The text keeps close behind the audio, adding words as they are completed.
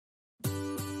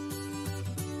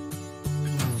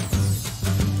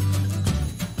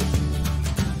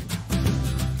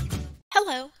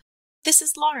this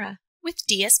is Laura with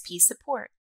DSP Support.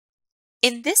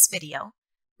 In this video,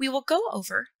 we will go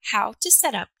over how to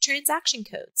set up transaction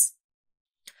codes.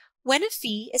 When a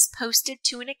fee is posted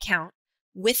to an account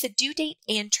with a due date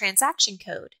and transaction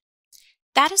code,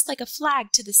 that is like a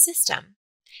flag to the system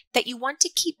that you want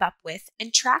to keep up with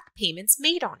and track payments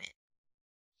made on it.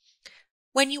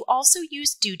 When you also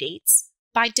use due dates,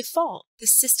 by default, the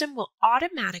system will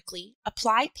automatically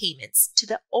apply payments to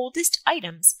the oldest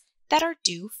items that are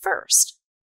due first.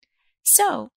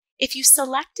 So, if you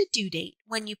select a due date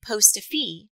when you post a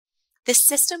fee, the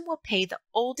system will pay the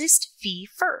oldest fee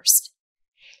first.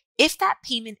 If that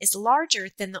payment is larger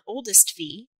than the oldest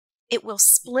fee, it will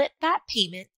split that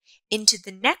payment into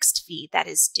the next fee that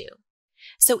is due.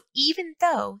 So even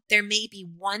though there may be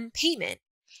one payment,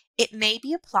 it may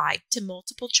be applied to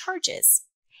multiple charges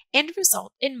and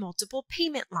result in multiple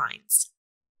payment lines.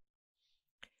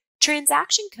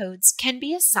 Transaction codes can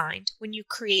be assigned when you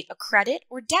create a credit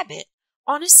or debit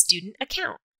on a student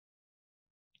account.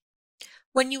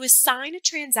 When you assign a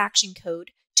transaction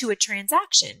code to a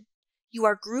transaction, you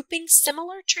are grouping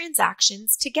similar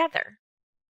transactions together.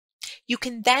 You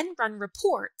can then run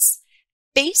reports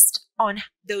based on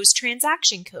those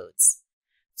transaction codes.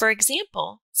 For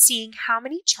example, seeing how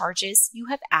many charges you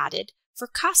have added for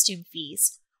costume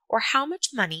fees or how much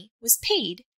money was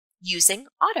paid using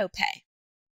autopay.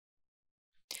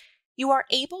 You are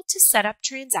able to set up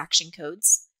transaction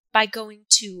codes by going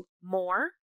to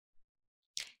More,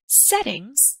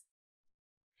 Settings,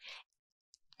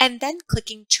 and then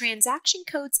clicking Transaction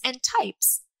Codes and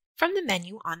Types from the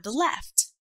menu on the left.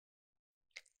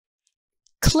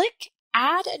 Click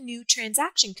Add a new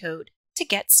transaction code to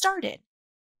get started.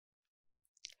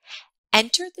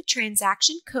 Enter the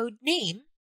transaction code name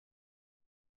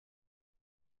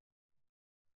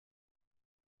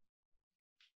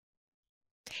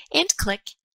and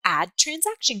click Add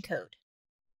Transaction Code.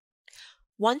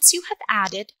 Once you have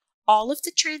added all of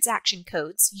the transaction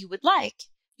codes you would like,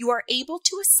 you are able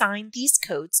to assign these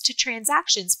codes to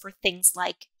transactions for things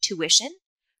like tuition,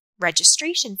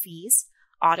 registration fees,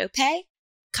 autopay,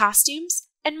 costumes,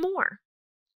 and more.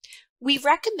 We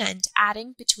recommend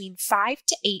adding between 5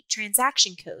 to 8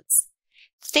 transaction codes.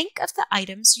 Think of the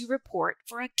items you report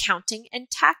for accounting and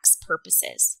tax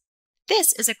purposes.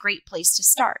 This is a great place to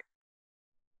start.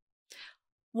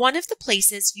 One of the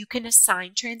places you can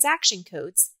assign transaction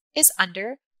codes is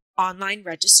under Online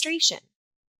Registration.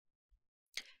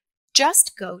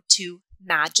 Just go to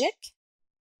Magic,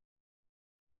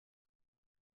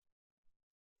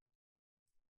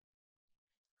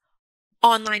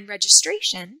 Online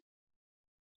Registration,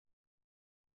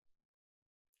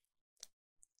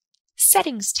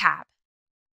 Settings tab.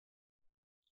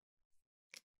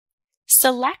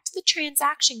 Select the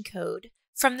transaction code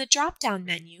from the drop-down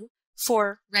menu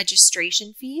for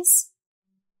registration fees,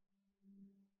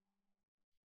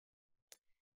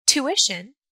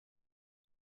 tuition,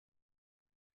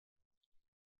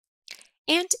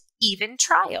 and even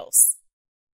trials.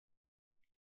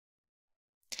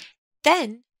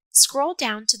 Then scroll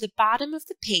down to the bottom of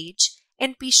the page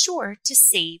and be sure to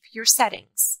save your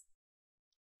settings.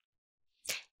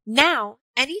 Now,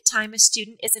 anytime a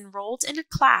student is enrolled in a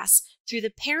class through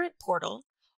the parent portal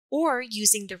or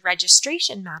using the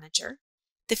registration manager,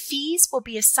 the fees will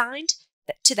be assigned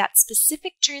to that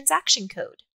specific transaction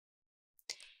code.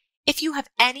 If you have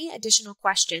any additional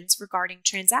questions regarding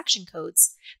transaction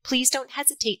codes, please don't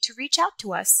hesitate to reach out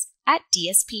to us at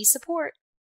DSP Support.